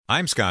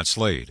I'm Scott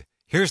Slade.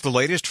 Here's the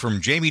latest from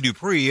Jamie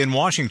Dupree in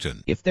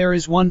Washington. If there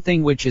is one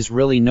thing which is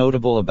really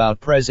notable about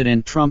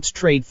President Trump's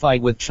trade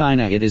fight with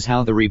China, it is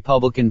how the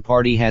Republican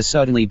Party has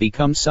suddenly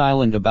become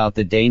silent about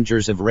the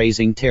dangers of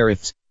raising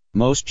tariffs.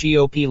 Most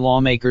GOP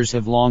lawmakers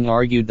have long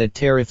argued that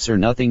tariffs are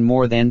nothing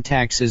more than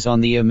taxes on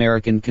the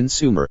American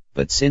consumer,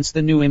 but since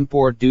the new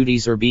import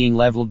duties are being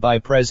leveled by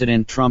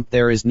President Trump,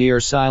 there is near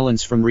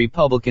silence from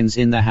Republicans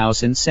in the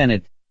House and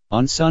Senate.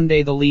 On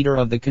Sunday, the leader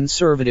of the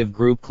conservative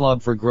group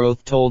Club for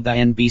Growth told the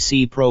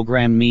NBC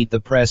program Meet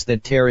the Press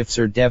that tariffs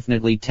are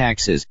definitely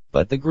taxes,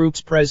 but the group's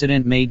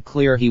president made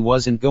clear he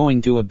wasn't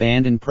going to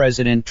abandon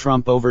President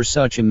Trump over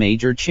such a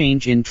major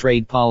change in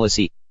trade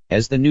policy,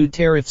 as the new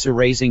tariffs are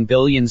raising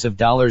billions of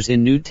dollars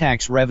in new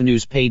tax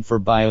revenues paid for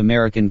by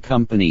American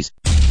companies.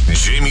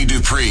 Jamie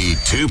Dupree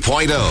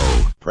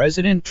 2.0.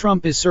 President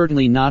Trump is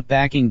certainly not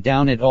backing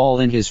down at all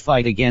in his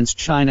fight against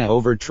China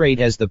over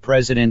trade, as the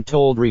president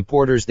told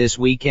reporters this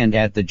weekend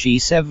at the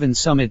G7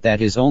 summit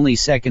that his only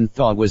second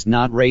thought was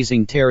not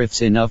raising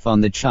tariffs enough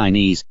on the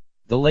Chinese.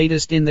 The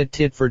latest in the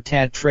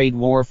tit-for-tat trade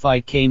war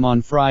fight came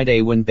on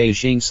Friday when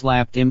Beijing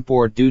slapped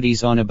import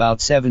duties on about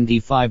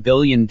 $75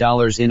 billion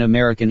in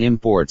American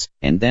imports,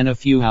 and then a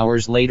few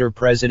hours later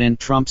President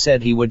Trump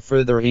said he would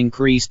further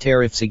increase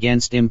tariffs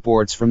against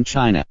imports from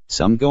China,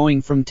 some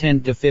going from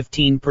 10 to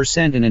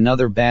 15% and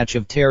another batch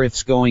of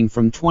tariffs going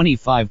from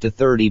 25 to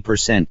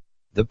 30%.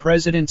 The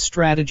president's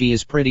strategy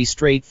is pretty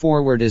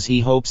straightforward, as he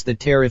hopes the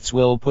tariffs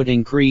will put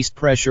increased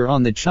pressure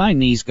on the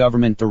Chinese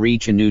government to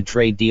reach a new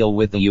trade deal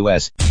with the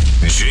U.S.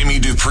 Jamie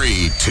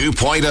Dupree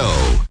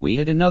 2.0. We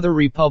had another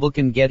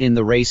Republican get in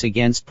the race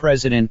against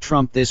President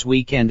Trump this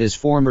weekend as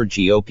former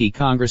GOP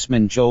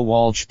Congressman Joe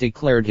Walsh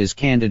declared his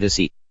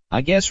candidacy.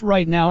 I guess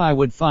right now I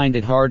would find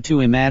it hard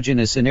to imagine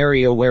a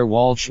scenario where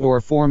Walsh or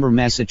former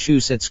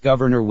Massachusetts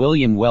Governor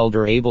William Weld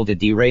are able to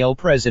derail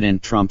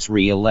President Trump's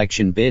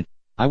re-election bid.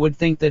 I would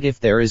think that if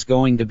there is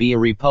going to be a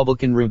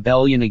Republican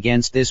rebellion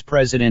against this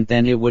president,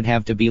 then it would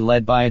have to be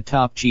led by a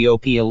top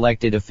GOP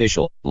elected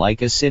official,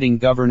 like a sitting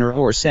governor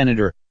or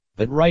senator.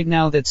 But right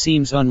now that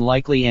seems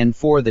unlikely, and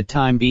for the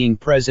time being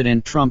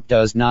President Trump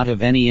does not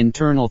have any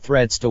internal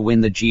threats to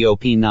win the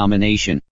GOP nomination.